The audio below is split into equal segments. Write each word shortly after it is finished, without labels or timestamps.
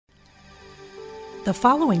The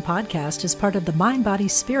following podcast is part of the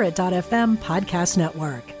MindBodySpirit.fm podcast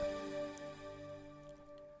network.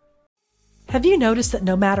 Have you noticed that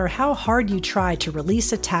no matter how hard you try to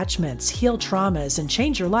release attachments, heal traumas, and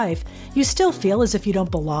change your life, you still feel as if you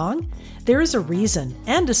don't belong? There is a reason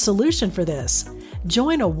and a solution for this.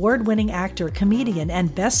 Join award-winning actor, comedian,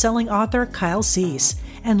 and best-selling author Kyle Cease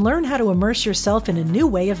and learn how to immerse yourself in a new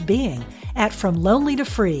way of being at From Lonely to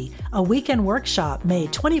Free, a weekend workshop May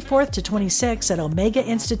 24th to 26th at Omega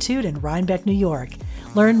Institute in Rhinebeck, New York.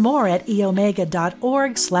 Learn more at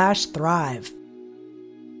eomega.org/thrive.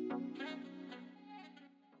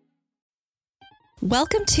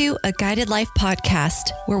 Welcome to A Guided Life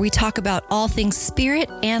podcast, where we talk about all things spirit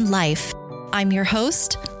and life. I'm your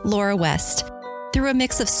host, Laura West. Through a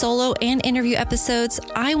mix of solo and interview episodes,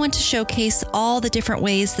 I want to showcase all the different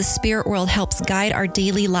ways the spirit world helps guide our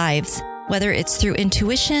daily lives, whether it's through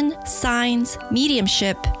intuition, signs,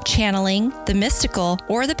 mediumship, channeling, the mystical,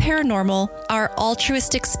 or the paranormal. Our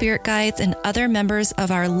altruistic spirit guides and other members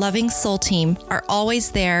of our loving soul team are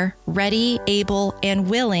always there, ready, able, and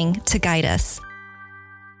willing to guide us.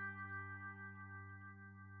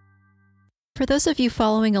 For those of you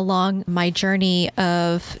following along my journey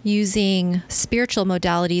of using spiritual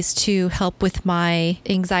modalities to help with my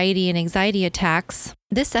anxiety and anxiety attacks,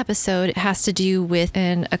 this episode has to do with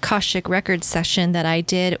an Akashic record session that I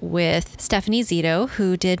did with Stephanie Zito,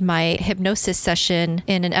 who did my hypnosis session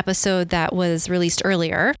in an episode that was released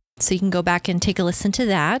earlier. So you can go back and take a listen to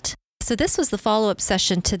that. So this was the follow-up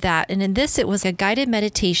session to that. And in this, it was a guided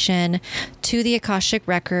meditation to the Akashic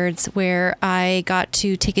records where I got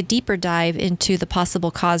to take a deeper dive into the possible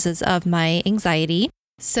causes of my anxiety.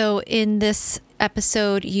 So in this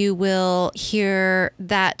episode, you will hear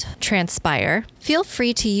that transpire. Feel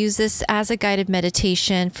free to use this as a guided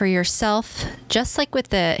meditation for yourself, just like with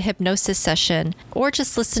the hypnosis session, or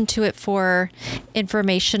just listen to it for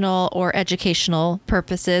informational or educational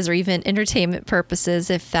purposes, or even entertainment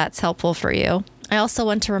purposes, if that's helpful for you. I also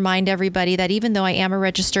want to remind everybody that even though I am a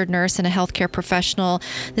registered nurse and a healthcare professional,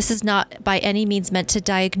 this is not by any means meant to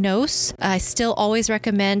diagnose. I still always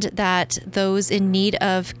recommend that those in need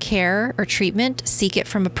of care or treatment seek it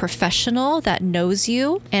from a professional that knows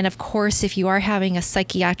you. And of course, if you are having a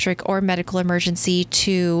psychiatric or medical emergency,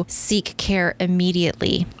 to seek care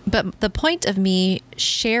immediately. But the point of me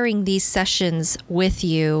sharing these sessions with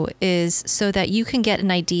you is so that you can get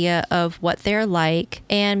an idea of what they're like,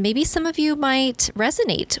 and maybe some of you might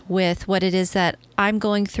resonate with what it is that I'm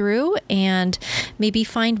going through and maybe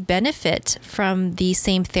find benefit from the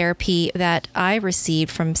same therapy that I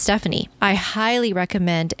received from Stephanie. I highly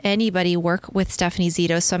recommend anybody work with Stephanie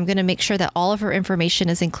Zito, so I'm going to make sure that all of her information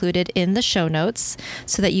is included in the show notes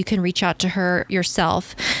so that you can reach out to her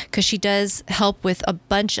yourself, because she does help with a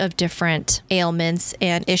bunch of different ailments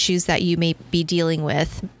and issues that you may be dealing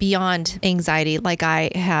with beyond anxiety, like I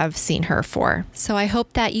have seen her for. So I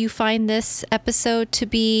hope that you find this episode to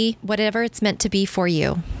be whatever it's meant to be for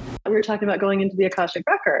you. We were talking about going into the Akashic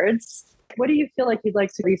records. What do you feel like you'd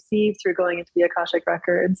like to receive through going into the Akashic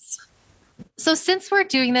records? So since we're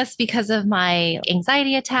doing this because of my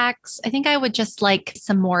anxiety attacks, I think I would just like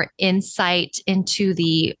some more insight into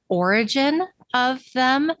the origin of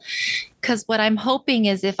them. Because what I'm hoping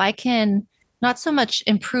is if I can not so much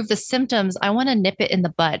improve the symptoms, I want to nip it in the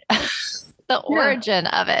bud. The origin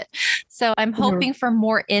of it. So I'm hoping for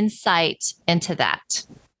more insight into that.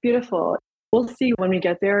 Beautiful. We'll see when we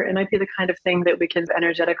get there. It might be the kind of thing that we can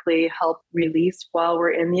energetically help release while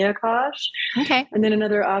we're in the Akash. Okay. And then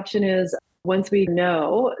another option is once we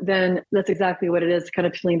know, then that's exactly what it is, kind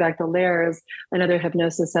of peeling back the layers, another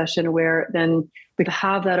hypnosis session where then we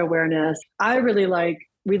have that awareness. I really like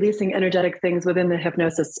releasing energetic things within the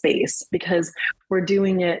hypnosis space because we're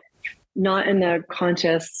doing it not in the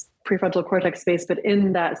conscious prefrontal cortex space, but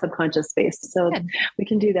in that subconscious space. So we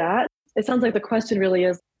can do that. It sounds like the question really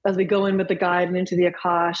is, as we go in with the guide and into the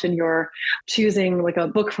Akash and you're choosing like a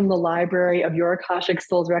book from the library of your Akashic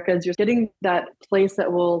Souls records, you're getting that place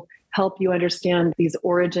that will help you understand these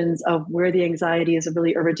origins of where the anxiety is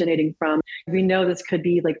really originating from. We know this could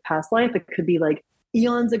be like past life. It could be like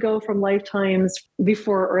eons ago from lifetimes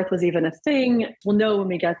before Earth was even a thing. We'll know when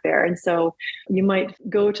we get there. And so you might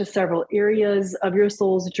go to several areas of your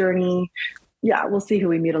soul's journey. Yeah, we'll see who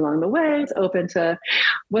we meet along the way. It's open to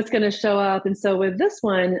what's going to show up. And so with this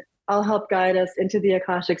one, I'll help guide us into the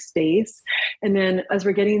Akashic space. And then as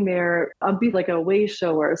we're getting there, I'll be like a way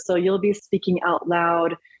shower. So you'll be speaking out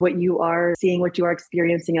loud what you are seeing, what you are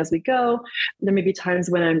experiencing as we go. There may be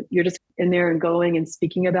times when you're just in there and going and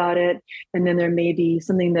speaking about it. And then there may be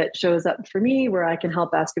something that shows up for me where I can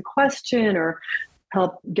help ask a question or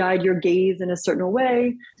help guide your gaze in a certain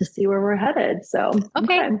way to see where we're headed. So,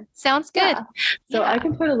 okay. Sounds good. Yeah. So I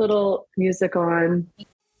can put a little music on.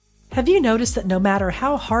 Have you noticed that no matter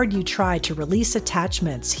how hard you try to release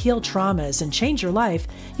attachments, heal traumas, and change your life,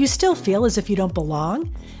 you still feel as if you don't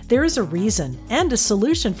belong? There is a reason and a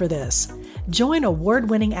solution for this. Join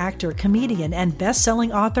award-winning actor, comedian, and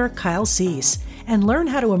best-selling author Kyle Cease and learn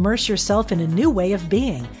how to immerse yourself in a new way of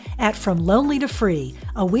being at From Lonely to Free,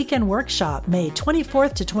 a weekend workshop May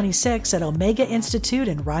 24th to 26th at Omega Institute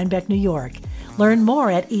in Rhinebeck, New York. Learn more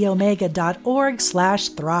at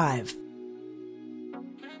eomega.org/thrive.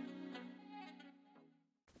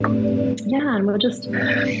 Yeah, and we'll just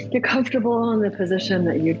get comfortable in the position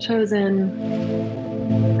that you've chosen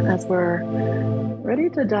as we're ready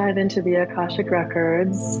to dive into the Akashic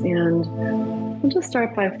records. And we'll just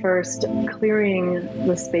start by first clearing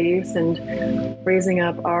the space and raising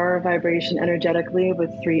up our vibration energetically with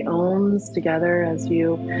 3 ohms together as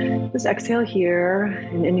you just exhale here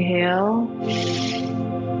and inhale.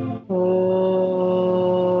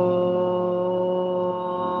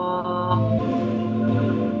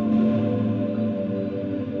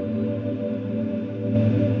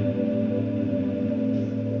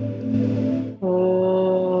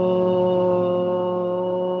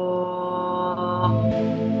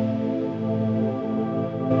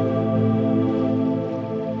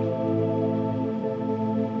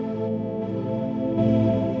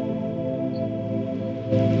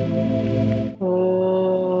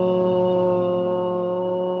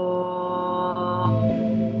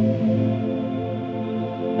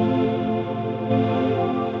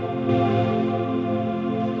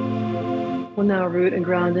 We'll now root and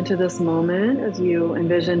ground into this moment as you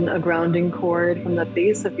envision a grounding cord from the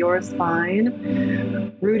base of your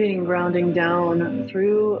spine, rooting, grounding down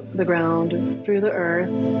through the ground, through the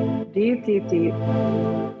earth, deep, deep, deep,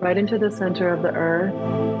 right into the center of the earth.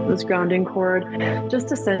 This grounding cord just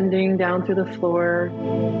descending down through the floor,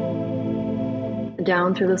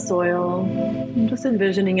 down through the soil, and just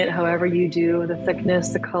envisioning it however you do, the thickness,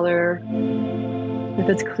 the color, if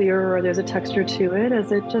it's clear or there's a texture to it,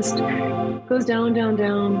 as it just goes down, down,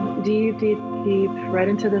 down, deep, deep, deep, right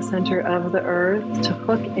into the center of the earth to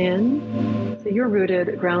hook in. So you're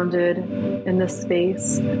rooted, grounded in this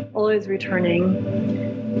space, always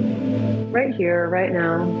returning right here, right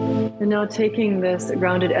now. And now taking this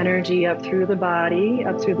grounded energy up through the body,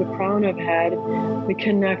 up through the crown of head, we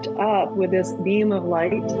connect up with this beam of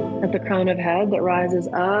light at the crown of head that rises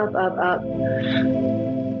up, up, up,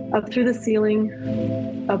 up through the ceiling,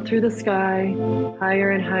 up through the sky,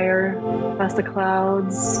 higher and higher, past the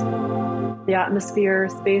clouds, the atmosphere,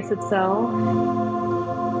 space itself,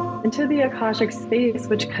 into the Akashic space,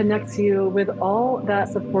 which connects you with all that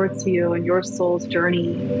supports you in your soul's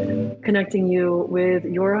journey, connecting you with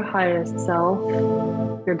your highest self,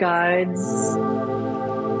 your guides,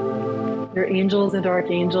 your angels and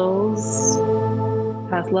archangels,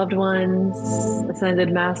 past loved ones,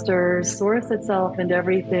 ascended masters, source itself and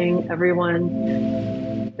everything, everyone,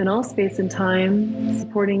 in all space and time,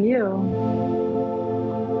 supporting you.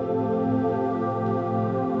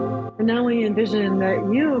 And now we envision that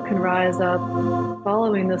you can rise up,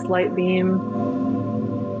 following this light beam,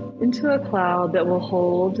 into a cloud that will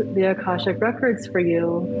hold the Akashic records for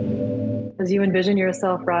you. As you envision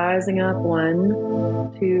yourself rising up,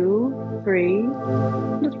 1, 2, 3,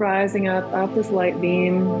 just rising up this light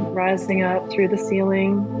beam, rising up through the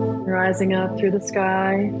ceiling, rising up through the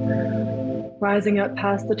sky, rising up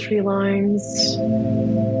past the tree lines,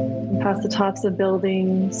 and past the tops of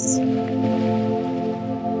buildings,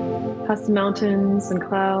 past the mountains and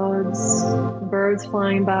clouds, birds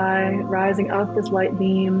flying by, rising up this light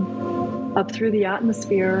beam, up through the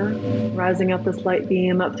atmosphere, rising up this light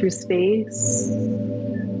beam, up through space,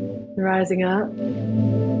 rising up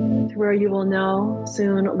to where you will now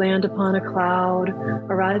soon land upon a cloud,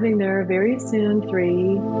 arriving there very soon.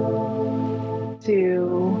 3,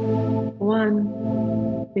 2, 1.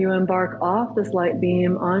 You embark off this light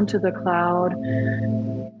beam onto the cloud,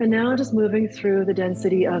 and now just moving through the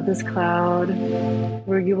density of this cloud,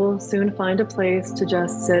 where you will soon find a place to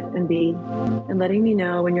just sit and be, and letting me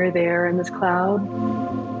know when you're there in this cloud.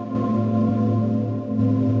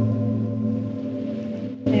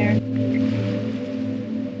 There.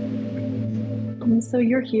 And so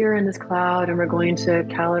you're here in this cloud, and we're going to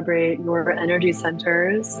calibrate your energy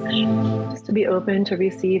centers just to be open to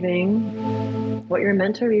receiving what you're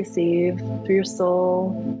meant to receive through your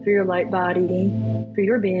soul, through your light body, through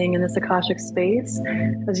your being in this Akashic space,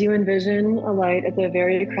 as you envision a light at the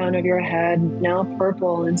very crown of your head, now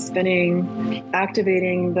purple and spinning,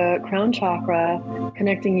 activating the crown chakra,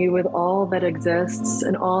 connecting you with all that exists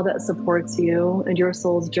and all that supports you and your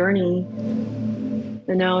soul's journey.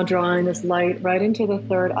 And now drawing this light right into the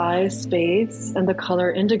third eye space and the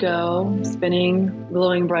color indigo, spinning,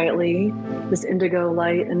 glowing brightly, this indigo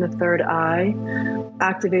light in the third eye,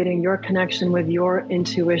 activating your connection with your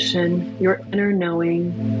intuition, your inner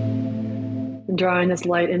knowing. And drawing this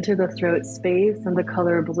light into the throat space and the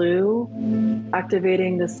color blue,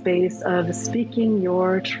 activating the space of speaking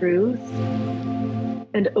your truth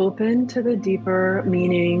and open to the deeper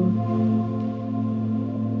meaning,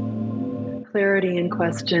 clarity and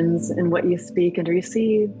questions in what you speak and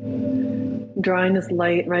receive. Drawing this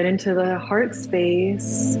light right into the heart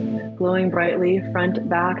space, glowing brightly, front,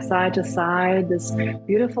 back, side to side, this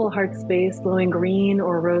beautiful heart space, glowing green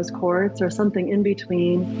or rose quartz or something in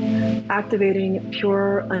between, activating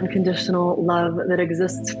pure, unconditional love that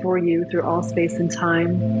exists for you through all space and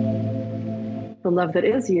time. The love that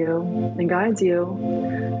is you and guides you.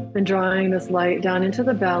 And drawing this light down into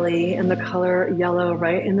the belly and the color yellow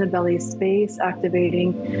right in the belly space,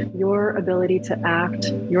 activating your ability to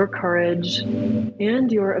act, your courage,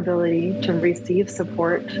 and your ability to receive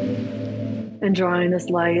support. And drawing this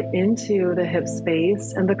light into the hip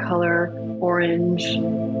space and the color orange.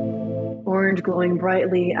 Orange glowing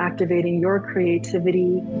brightly, activating your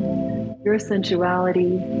creativity, your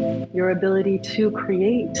sensuality, your ability to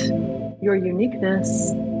create, your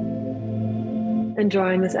uniqueness. And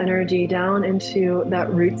drawing this energy down into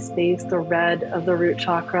that root space, the red of the root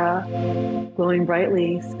chakra, glowing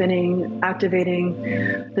brightly, spinning, activating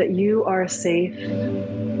that you are safe,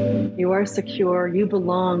 you are secure, you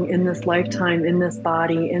belong in this lifetime, in this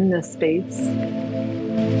body, in this space.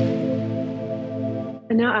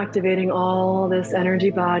 And now activating all this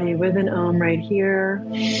energy body with an Om right here.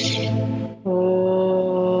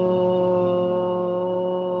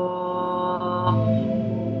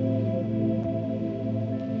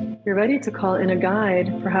 You're ready to call in a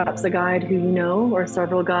guide, perhaps a guide who you know, or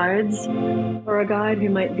several guides, or a guide who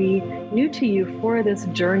might be new to you for this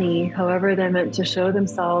journey, however they're meant to show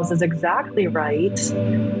themselves as exactly right.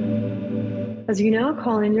 As you now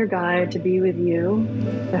call in your guide to be with you,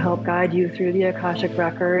 to help guide you through the Akashic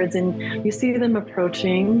records, and you see them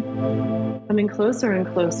approaching, coming closer and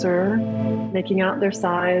closer, making out their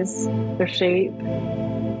size, their shape,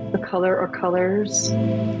 the color or colors,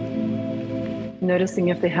 noticing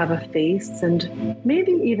if they have a face, and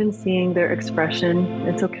maybe even seeing their expression.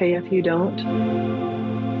 It's okay if you don't.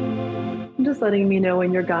 And just letting me know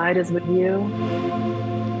when your guide is with you.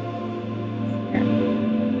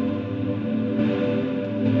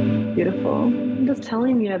 Beautiful. And just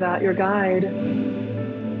telling me about your guide.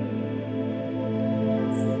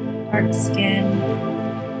 Dark skin,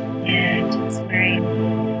 and it's wearing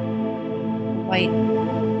a white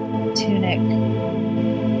tunic.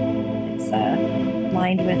 It's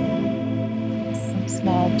lined with some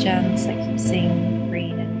small gems. I keep seeing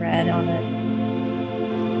green and red on it.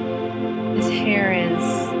 His hair is,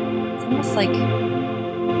 it's almost like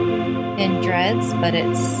in dreads, but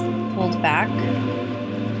it's pulled back.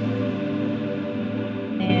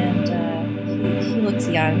 And he looks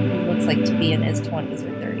young. He looks like to be in his 20s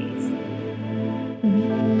or 30s.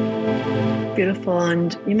 Mm-hmm. Beautiful.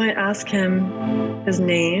 And you might ask him his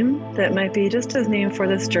name. That might be just his name for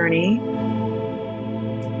this journey.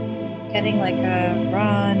 Getting like a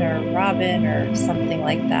Ron or Robin or something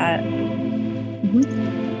like that.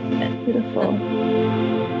 Mm-hmm. Beautiful.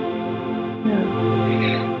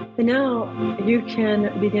 Yeah. And now you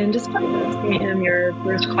can begin just by asking him your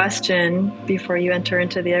first question before you enter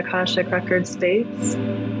into the Akashic record space,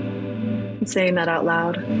 and saying that out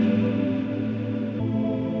loud.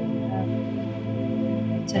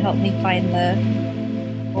 To help me find the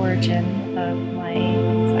origin of my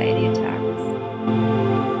anxiety attacks.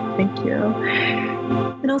 Thank you.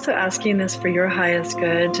 And also asking this for your highest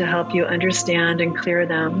good to help you understand and clear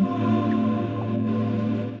them.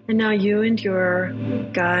 And now you and your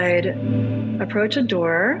guide approach a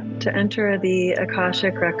door to enter the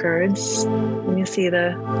Akashic records. And you see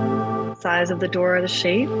the size of the door, the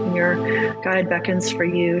shape, and your guide beckons for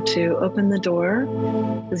you to open the door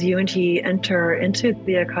as you and he enter into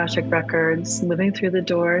the Akashic records, moving through the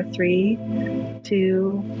door. 3,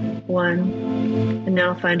 2, 1. And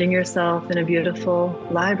now finding yourself in a beautiful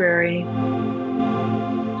library.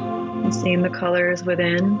 And seeing the colors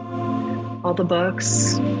within, all the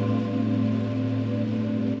books.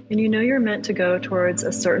 And you know you're meant to go towards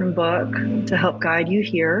a certain book to help guide you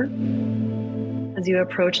here. as you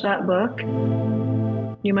approach that book,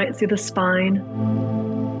 you might see the spine.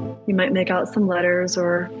 You might make out some letters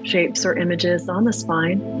or shapes or images on the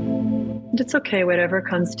spine. And it's okay, whatever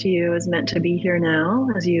comes to you is meant to be here now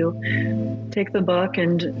as you take the book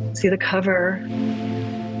and see the cover.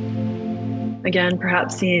 Again,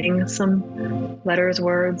 perhaps seeing some letters,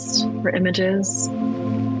 words, or images.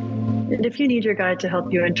 And if you need your guide to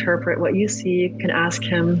help you interpret what you see, you can ask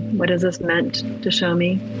him, what is this meant to show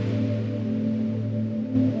me?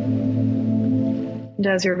 And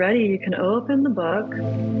as you're ready, you can open the book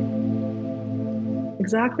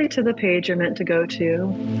exactly to the page you're meant to go to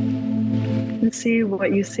and see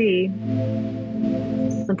what you see.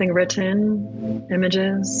 Something written,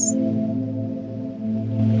 images.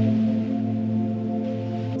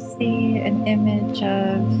 See an image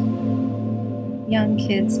of young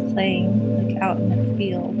kids playing like out in the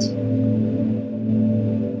field.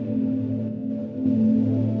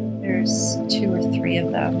 There's 2 or 3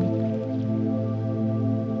 of them.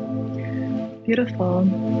 Beautiful.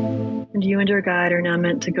 And you and your guide are now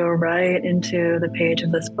meant to go right into the page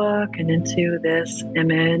of this book and into this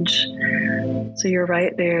image. So you're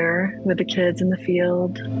right there with the kids in the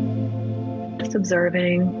field, just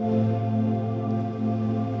observing.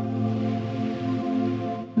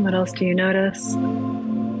 What else do you notice?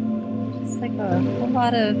 Just like a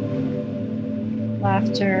lot of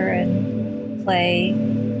laughter and play.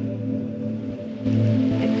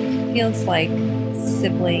 It feels like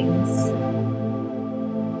siblings.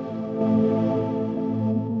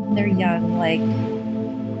 They're young, like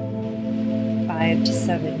 5 to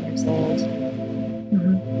 7 years old.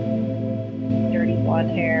 Mm-hmm. Dirty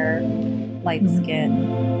blonde hair, light skin.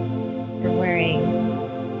 They're wearing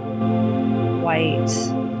white.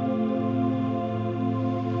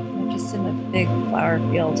 They're just in a big flower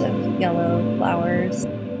field of yellow flowers.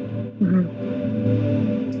 Mm-hmm.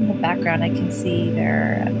 In the background, I can see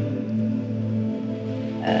their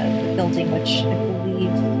building, which I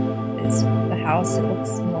believe is the house. It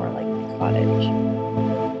looks more like a cottage.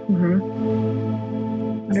 Mm-hmm.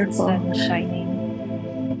 Wonderful. The sun is shining.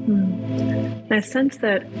 I sense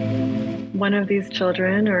that one of these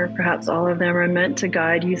children, or perhaps all of them, are meant to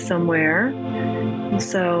guide you somewhere. And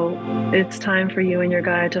so it's time for you and your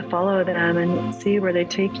guide to follow them and see where they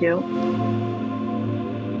take you.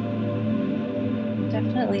 I'm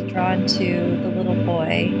definitely drawn to the little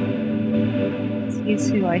boy. He's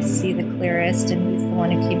who I see the clearest, and he's the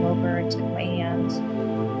one who came over and took my hand.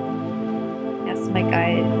 I asked my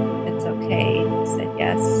guide if it's okay. He said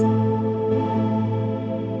yes.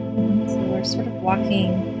 So we're sort of walking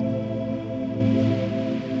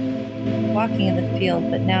in the field,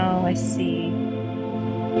 but now I see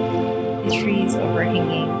the trees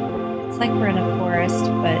overhanging. It's like we're in a forest,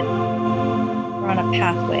 but we're on a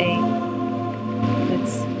pathway.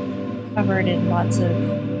 It's covered in lots of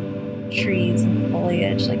trees and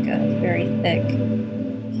foliage, like a very thick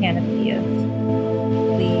canopy of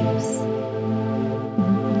leaves.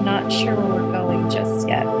 I'm not sure where we're going just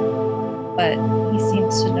yet, but he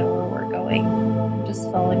seems to know where we're going. I'm just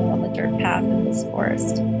following on the dirt path in this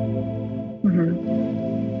forest.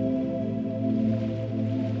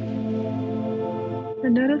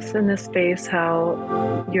 And notice in this space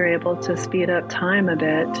how you're able to speed up time a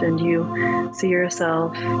bit, and you see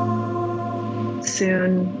yourself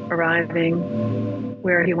soon arriving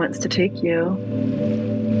where he wants to take you.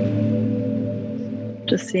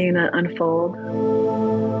 Just seeing that unfold.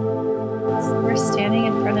 So we're standing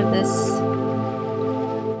in front of this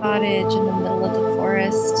cottage in the middle of the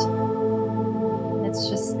forest.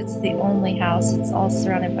 It's the only house. It's all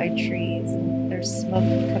surrounded by trees, and there's smoke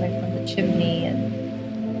coming from the chimney, and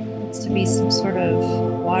it looks to be some sort of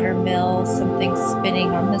water mill, something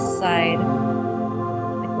spinning on this side,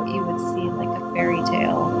 like what you would see in like a fairy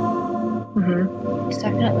tale. There's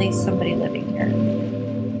definitely somebody living here.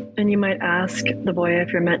 And you might ask the boy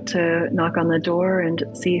if you're meant to knock on the door and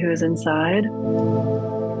see who's inside.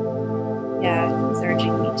 Yeah, he's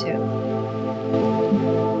urging me to.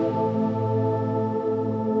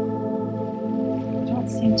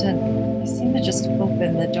 I seem to just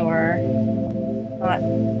open the door, not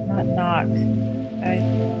knock. I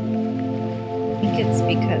think it's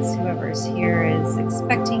because whoever's here is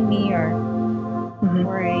expecting me, or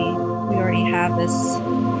we already have this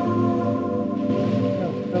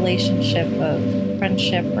relationship of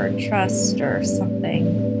friendship or trust or something,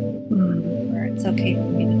 where it's okay for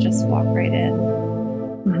me to just walk right in.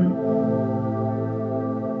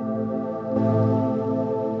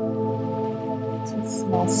 It's a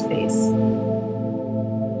small space.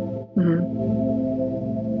 I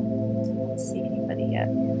don't see anybody yet.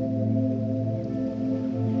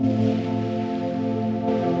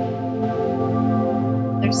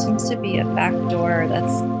 there seems to be a back door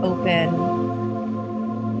that's open.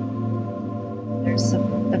 There's a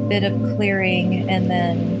bit of clearing and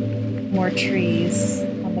then more trees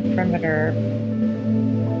on the perimeter.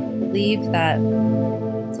 I believe that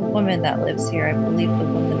it's a woman that lives here. I believe the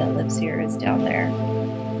woman that lives here is down there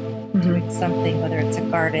doing something, whether it's a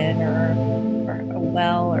garden or a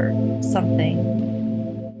well or something.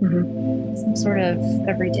 Some sort of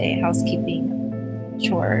everyday housekeeping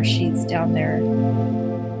chore she's down there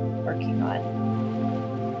working on.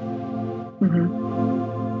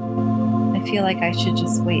 I feel like I should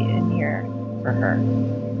just wait in here for her.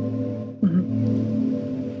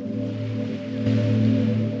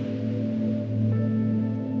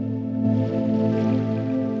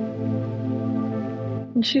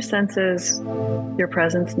 And she senses your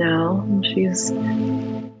presence now, and she's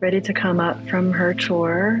ready to come up from her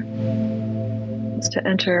chore, just to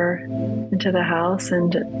enter into the house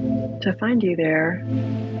and to find you there.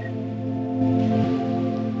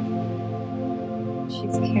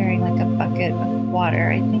 She's carrying like a bucket of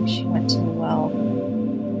water. I think she went to a well.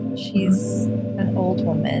 She's an old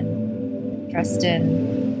woman dressed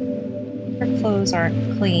in, her clothes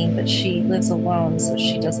aren't clean, but she lives alone, so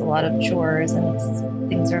she does a lot of chores and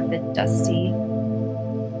things are a bit dusty.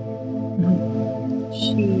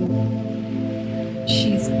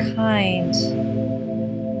 She's kind.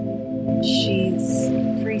 She's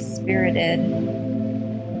free-spirited.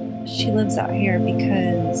 She lives out here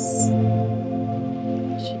because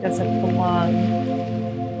she doesn't belong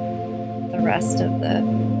with the rest of the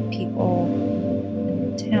people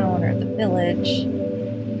in the town or the village.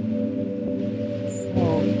 So,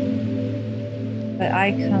 but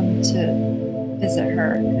I come to visit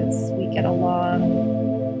her because we get along.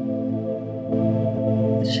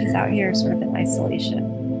 She's out here sort of in isolation.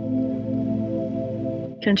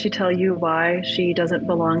 Can she tell you why she doesn't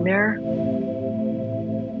belong there?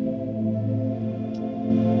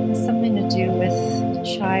 It's something to do with the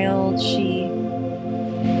child. She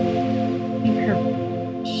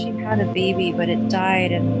had a baby, but it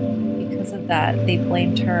died, and because of that, they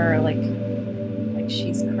blamed her, like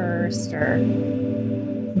she's cursed or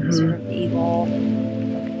sort of evil.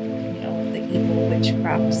 The evil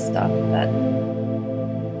witchcraft stuff that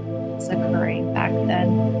was occurring back then.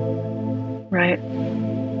 Right.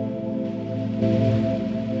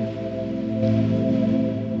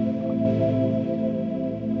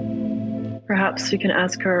 Perhaps you can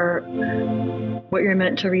ask her what you're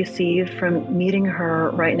meant to receive from meeting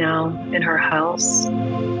her right now in her house,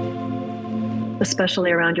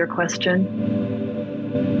 especially around your question.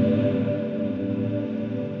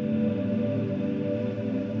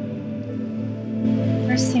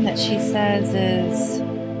 First thing that she says is,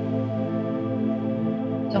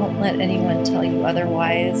 don't let anyone tell you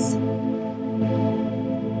otherwise.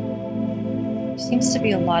 There seems to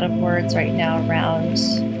be a lot of words right now around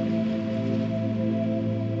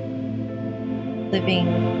living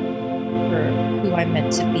for who I'm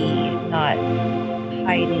meant to be, not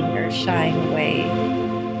hiding or shying away.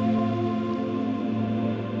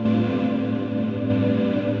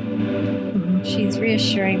 She's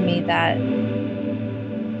reassuring me that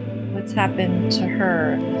what's happened to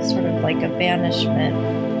her, sort of like a banishment,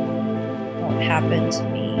 won't happen to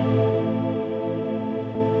me.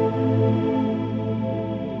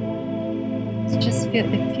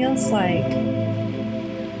 It feels like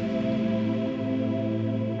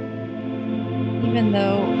even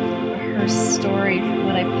though her story, from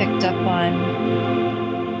what I picked up on,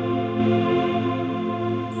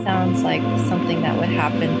 sounds like something that would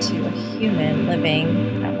happen to a human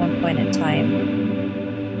living at one point in time,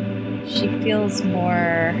 she feels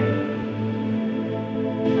more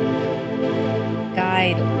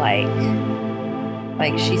guide-like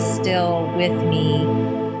she's still with me,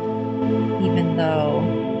 even though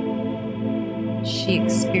she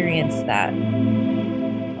experienced that. I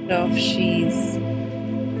don't know if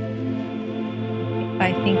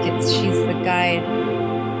I think she's the guide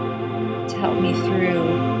to help me through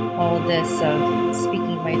all this of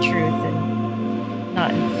speaking my truth and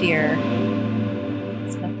not in fear.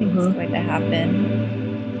 Nothing's going to happen.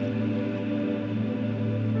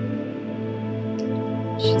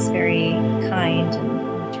 She's very kind and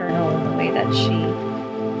maternal in the way that she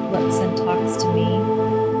looks and talks to me.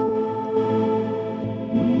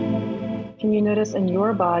 Can you notice in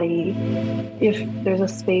your body if there's a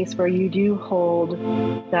space where you do hold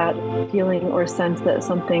that feeling or sense that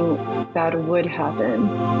something bad would happen?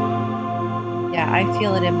 Yeah, I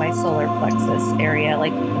feel it in my solar plexus area,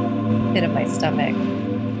 like pit of my stomach.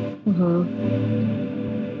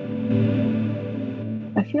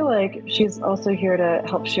 I feel like she's also here to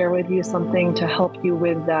help share with you something to help you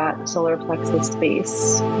with that solar plexus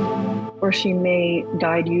space. Or she may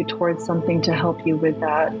guide you towards something to help you with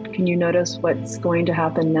that. Can you notice what's going to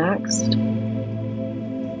happen next? She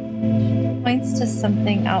points to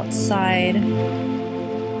something outside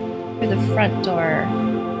through the front door.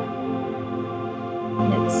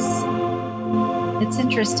 And it's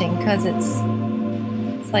interesting because it's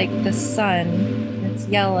like the sun. It's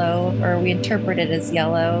yellow, or we interpret it as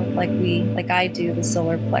yellow, like I do the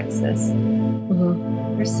solar plexus.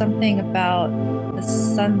 Mm-hmm. There's something about the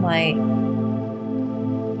sunlight.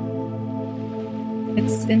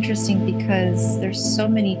 It's interesting because there's so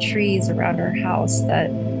many trees around our house that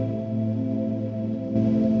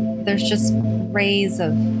there's just rays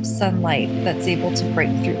of sunlight that's able to break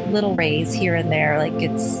through, little rays here and there. Like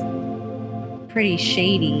it's pretty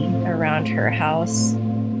shady around her house.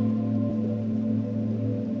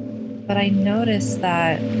 But I noticed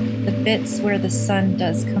that the bits where the sun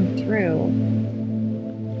does come through,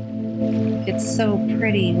 it's so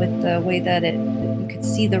pretty with the way that you could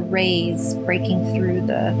see the rays breaking through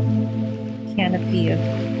the canopy of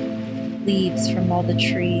leaves from all the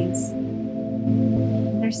trees.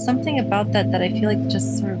 And there's something about that I feel like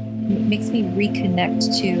just sort of makes me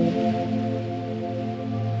reconnect to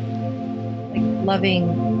like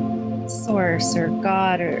loving source or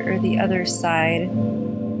God or the other side.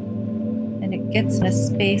 And it gets in a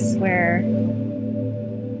space where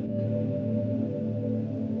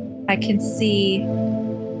I can see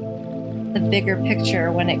the bigger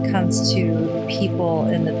picture when it comes to people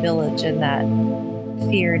in the village and that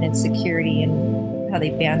fear and insecurity and how they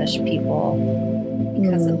banish people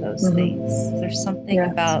because of those things. There's something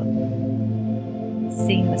about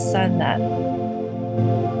seeing the sun that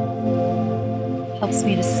helps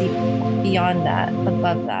me to see beyond that,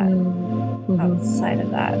 above that, outside of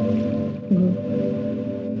that.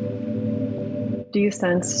 Do you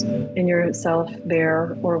sense in yourself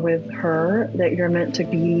there or with her that you're meant to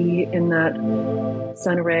be in that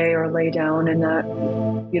sun ray or lay down in that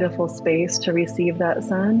beautiful space to receive that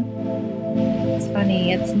sun? It's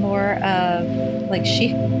funny. It's more of like she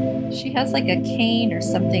has like a cane or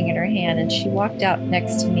something in her hand, and she walked out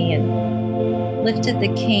next to me and lifted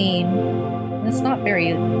the cane. And it's not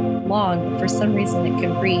very long, but for some reason it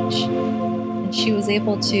can reach. And she was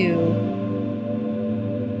able to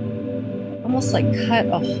almost like cut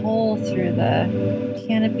a hole through the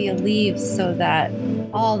canopy of leaves so that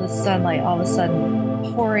all the sunlight all of a sudden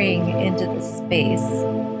pouring into the space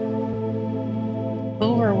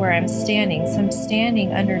over where I'm standing. So I'm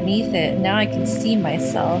standing underneath it. Now I can see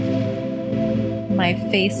myself. My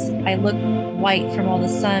face, I look white from all the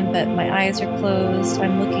sun, but my eyes are closed.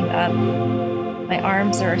 I'm looking up. My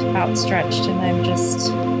arms are outstretched, and I'm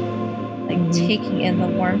just like taking in the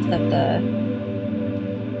warmth of the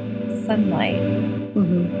sunlight.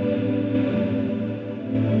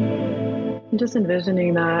 And just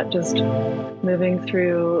envisioning that, just moving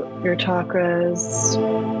through your chakras,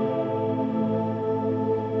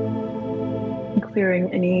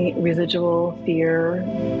 clearing any residual fear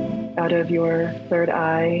out of your third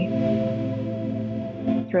eye,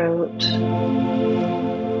 throat,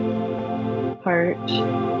 heart.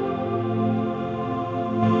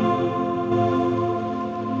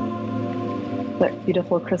 That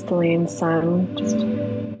beautiful crystalline sun, just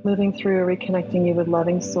moving through, reconnecting you with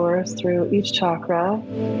loving source through each chakra,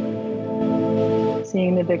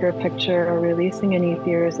 seeing the bigger picture, releasing any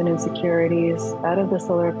fears and insecurities out of the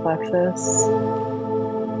solar plexus.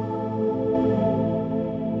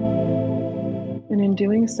 And in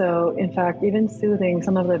doing so, in fact, even soothing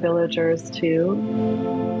some of the villagers too,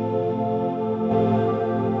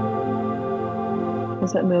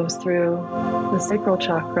 as it moves through the sacral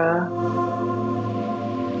chakra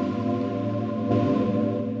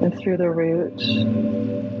and through the root.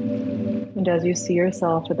 And as you see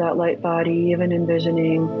yourself with that light body, even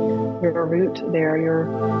envisioning your root there, your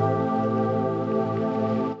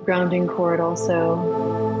grounding cord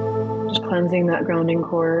also, just cleansing that grounding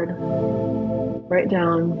cord right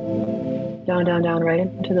down, right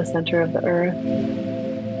into the center of the earth.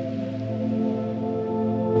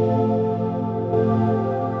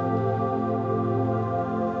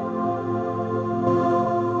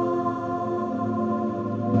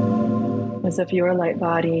 As if your light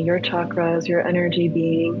body, your chakras, your energy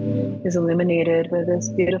being is illuminated with this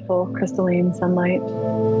beautiful crystalline sunlight.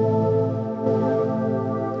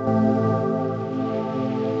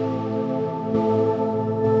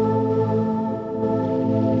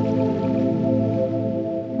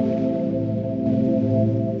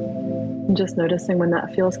 And just noticing when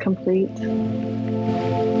that feels complete.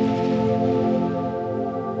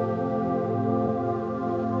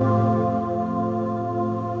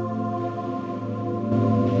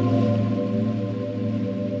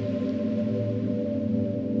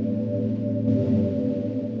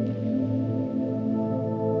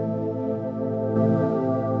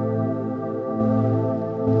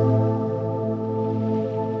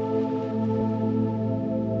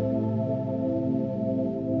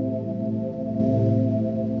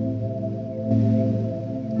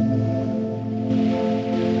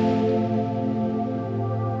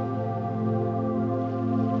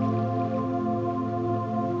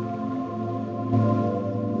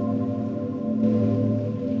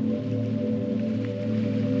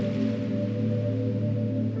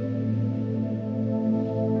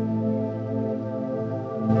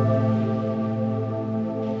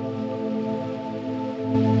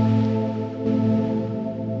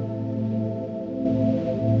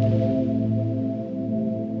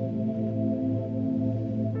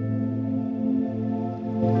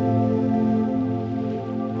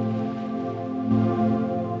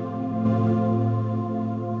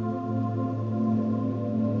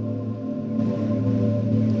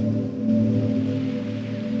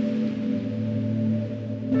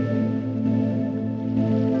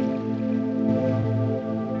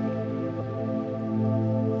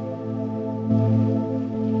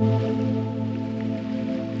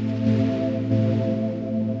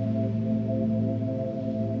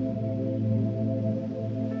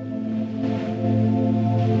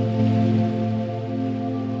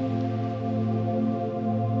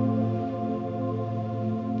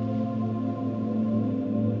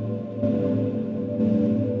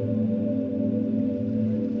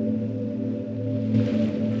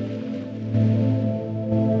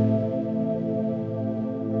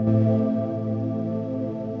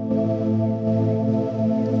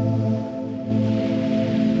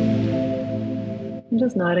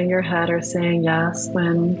 just nodding your head or saying yes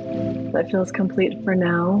when that feels complete for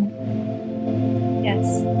now.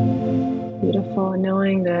 Yes. Beautiful.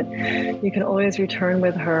 Knowing that you can always return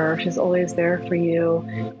with her. She's always there for you,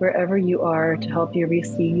 wherever you are, to help you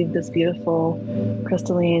receive this beautiful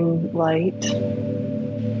crystalline light.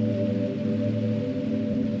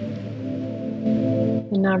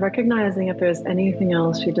 And now recognizing if there's anything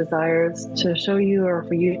else she desires to show you or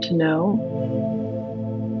for you to know.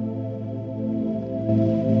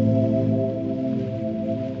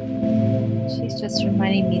 She's just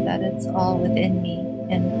reminding me that it's all within me.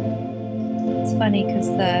 And it's funny because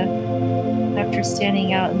after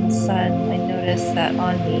standing out in the sun, I noticed that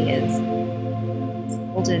on me is this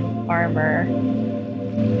golden armor.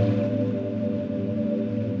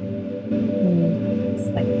 It's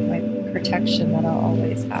like my protection that I'll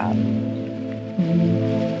always have.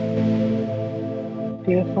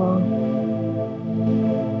 Beautiful.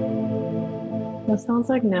 It sounds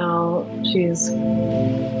like now she's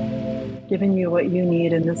given you what you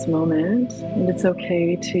need in this moment, and it's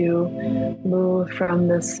okay to move from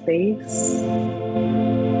this space.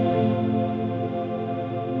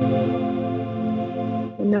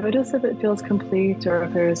 Notice if it feels complete or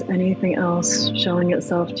if there's anything else showing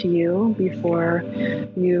itself to you before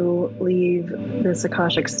you leave this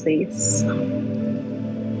Akashic space. No,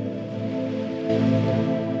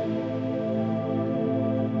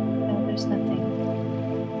 there's nothing.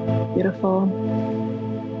 Beautiful.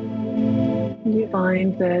 You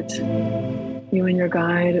find that you and your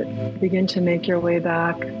guide begin to make your way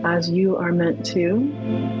back as you are meant to.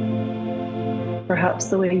 Perhaps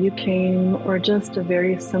the way you came, or just a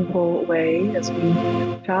very simple way as we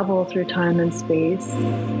travel through time and space.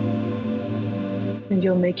 And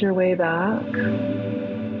you'll make your way back,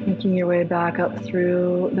 making your way back up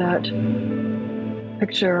through that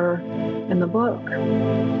picture in the book.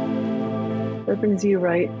 That brings you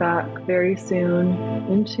right back very soon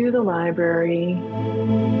into the library,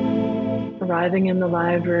 arriving in the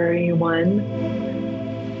library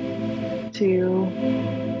 1, 2,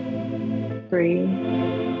 3,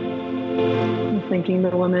 thanking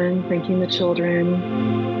the woman, thanking the children,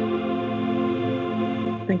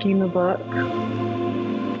 thanking the book.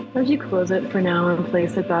 As you close it for now and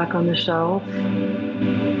place it back on the shelf,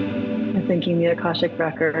 and thanking the Akashic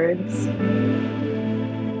records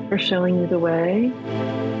for showing you the way.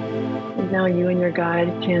 And now you and your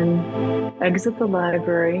guide can exit the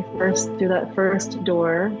library first through that first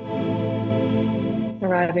door,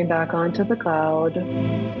 arriving back onto the cloud.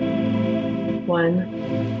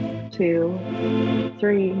 1, 2,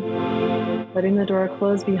 3. Letting the door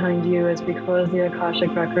close behind you as we close the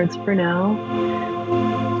Akashic records for now.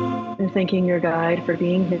 And thanking your guide for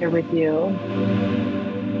being here with you.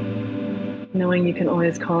 Knowing you can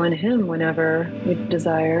always call on him whenever you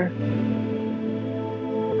desire.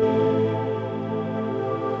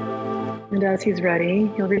 And as he's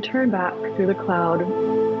ready, he'll return back through the cloud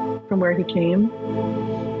from where he came.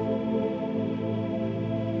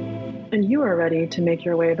 And you are ready to make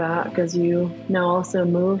your way back as you now also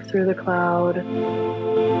move through the cloud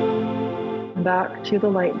back to the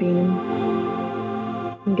light beam.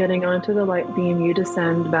 And getting onto the light beam, you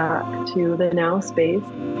descend back to the now space.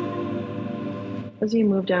 As you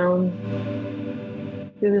move down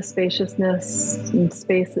through the spaciousness and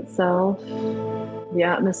space itself, the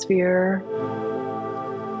atmosphere,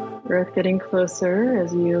 Earth getting closer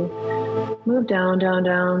as you move down, down,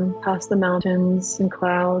 down, past the mountains and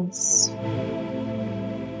clouds,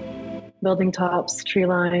 building tops, tree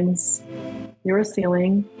lines, your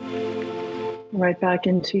ceiling, right back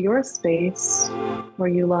into your space where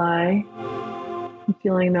you lie,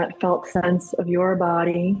 feeling that felt sense of your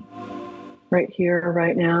body right here,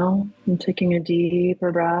 right now, and taking a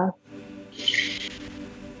deeper breath,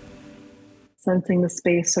 sensing the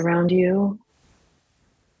space around you.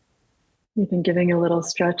 Even giving a little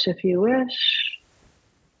stretch if you wish.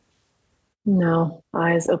 Now,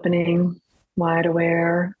 eyes opening, wide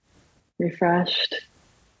aware, refreshed.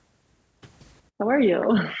 How are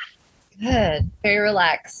you? Good. Very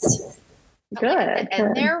relaxed. Good.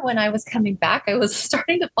 And there, when I was coming back, I was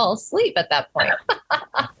starting to fall asleep at that point.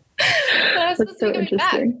 That's so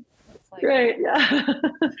interesting. Like, right. Yeah.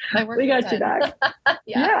 We got you back.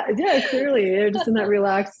 Yeah, clearly. You're just in that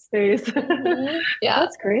relaxed space. Yeah.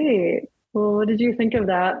 That's great. Well, what did you think of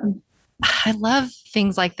that? I love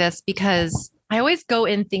things like this because I always go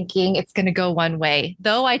in thinking it's going to go one way.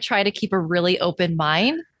 Though I try to keep a really open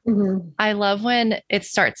mind, I love when it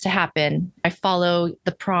starts to happen. I follow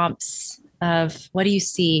the prompts of what do you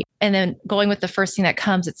see? And then going with the first thing that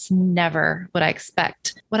comes, it's never what I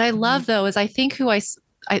expect. What I love though, is I think who I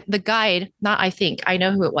the guide, not I think, I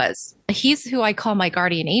know who it was. He's who I call my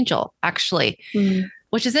guardian angel, actually,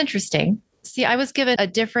 which is interesting. See, I was given a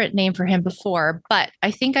different name for him before, but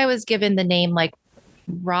I think I was given the name like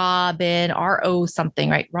Robin, R-O something,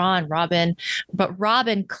 right? Robin, but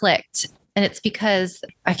Robin clicked. And it's because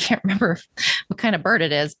I can't remember what kind of bird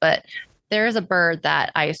it is, but there is a bird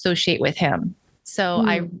that I associate with him. So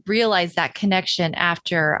I realized that connection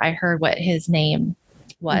after I heard what his name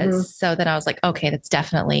was. So then I was like, okay, that's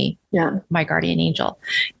definitely my guardian angel,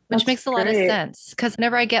 which makes a lot of sense. Because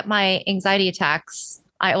whenever I get my anxiety attacks,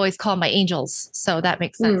 I always call my angels. So that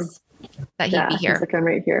makes sense that he'd be here. Like I'm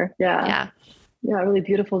right here. Yeah, really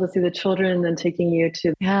beautiful to see the children and then taking you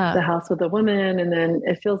to the house with the woman. And then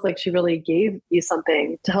it feels like she really gave you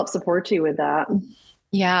something to help support you with that.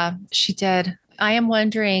 Yeah, she did. I am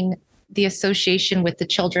wondering the association with the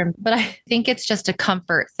children, but I think it's just a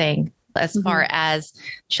comfort thing. As far as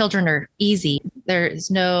children are easy, there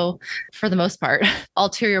is no, for the most part,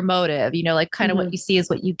 ulterior motive, like kind of what you see is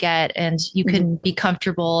what you get, and you can be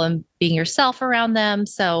comfortable and being yourself around them.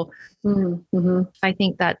 So I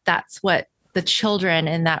think that that's what the children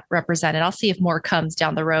in that represented. I'll see if more comes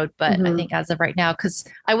down the road, but I think as of right now, because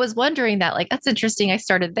I was wondering that, like, that's interesting. I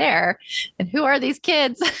started there, and who are these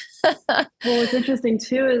kids? Well, what's interesting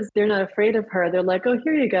too is they're not afraid of her. They're like, oh,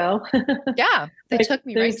 here you go. Yeah, they took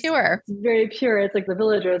me right to her. It's very pure. It's like the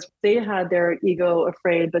villagers. They had their ego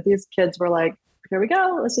afraid, but these kids were like, here we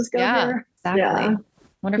go. Let's just go here. Exactly. Yeah.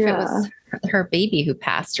 Wonder if it was her baby who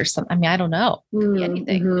passed or something. I mean, I don't know. Could be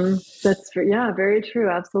anything. That's very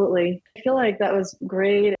true. Absolutely. I feel like that was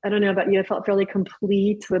great. I don't know about you. I felt fairly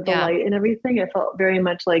complete with the light and everything. I felt very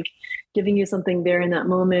much like giving you something there in that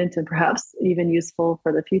moment and perhaps even useful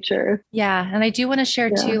for the future. Yeah. And I do want to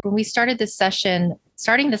share too, when we started this session,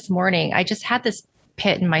 starting this morning, I just had this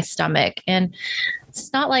pit in my stomach, and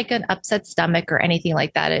it's not like an upset stomach or anything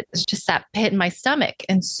like that. It's just that pit in my stomach.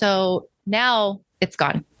 And so now it's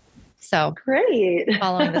gone. So great.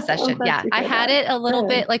 Following the session. I had it a little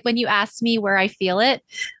bit like when you asked me where I feel it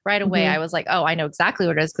right away, I was like, oh, I know exactly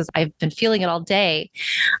what it is because I've been feeling it all day.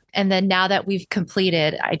 And then now that we've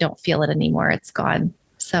completed, I don't feel it anymore. It's gone.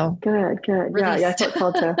 So good. Yeah, I felt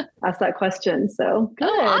called to ask that question. So good.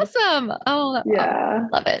 Oh, awesome. Oh, yeah.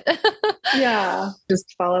 Love it.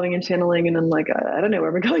 Just following and channeling. And I'm like, I don't know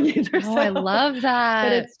where we're going either. Oh, I love that.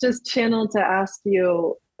 But it's just channeled to ask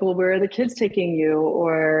you, well, where are the kids taking you?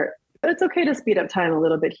 Or it's okay to speed up time a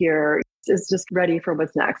little bit here. It's just ready for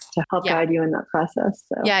what's next to help guide you in that process.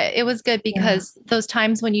 So. Yeah, it was good because those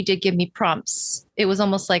times when you did give me prompts, it was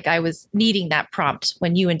almost like I was needing that prompt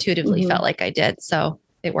when you intuitively felt like I did. So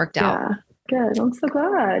it worked out. Good. I'm so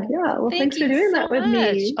glad. Yeah. Well, thanks for doing that with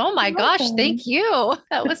me. Oh my gosh. Thank you.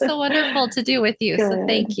 That was so wonderful to do with you. So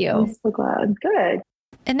thank you. I'm so glad. Good.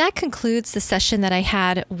 And that concludes the session that I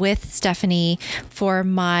had with Stephanie for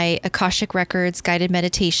my Akashic Records guided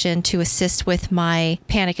meditation to assist with my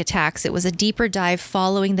panic attacks. It was a deeper dive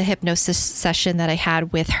following the hypnosis session that I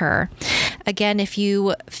had with her. Again, if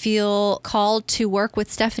you feel called to work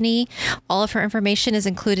with Stephanie, all of her information is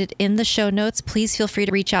included in the show notes. Please feel free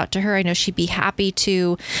to reach out to her. I know she'd be happy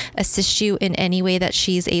to assist you in any way that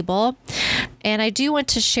she's able. And I do want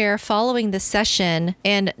to share following the session,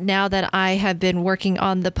 and now that I have been working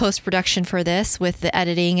on the post-production for this with the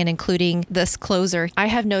editing and including this closer, I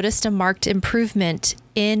have noticed a marked improvement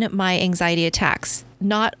in my anxiety attacks.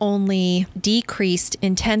 Not only decreased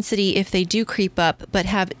intensity if they do creep up, but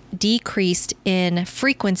have decreased in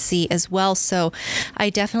frequency as well. So I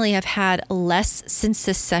definitely have had less since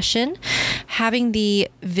this session. Having the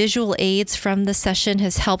visual aids from the session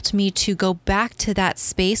has helped me to go back to that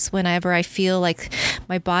space whenever I feel like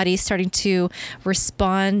my body is starting to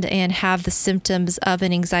respond and have the symptoms of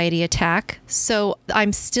an anxiety attack. So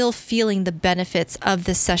I'm still feeling the benefits of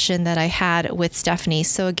the session that I had with Stephanie.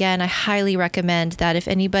 So again, I highly recommend that if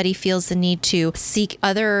anybody feels the need to seek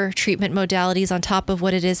other treatment modalities on top of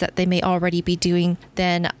what it is that they may already be doing,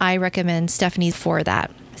 then I recommend Stephanie for that.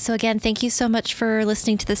 So again, thank you so much for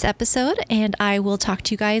listening to this episode, and I will talk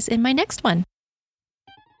to you guys in my next one.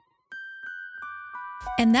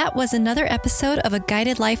 And that was another episode of a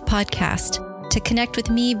Guided Life podcast. To connect with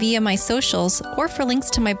me via my socials, or for links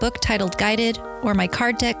to my book titled Guided, or my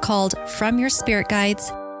card deck called From Your Spirit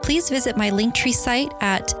Guides, please visit my Linktree site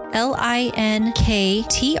at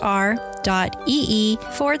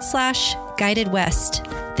linktr.ee/guidedwest.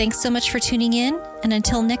 Thanks so much for tuning in, and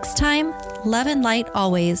until next time, love and light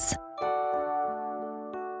always.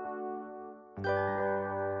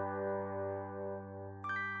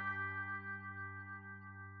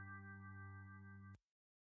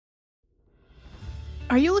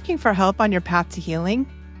 Are you looking for help on your path to healing?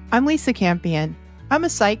 I'm Lisa Campion. I'm a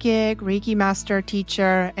psychic, Reiki master,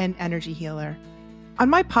 teacher, and energy healer. On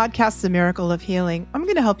my podcast, The Miracle of Healing, I'm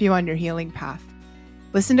going to help you on your healing path.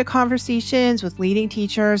 Listen to conversations with leading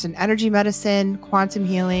teachers in energy medicine, quantum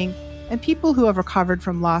healing, and people who have recovered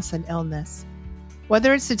from loss and illness.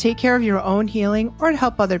 Whether it's to take care of your own healing or to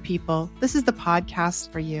help other people, this is the podcast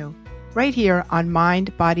for you, right here on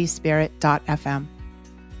mindbodyspirit.fm.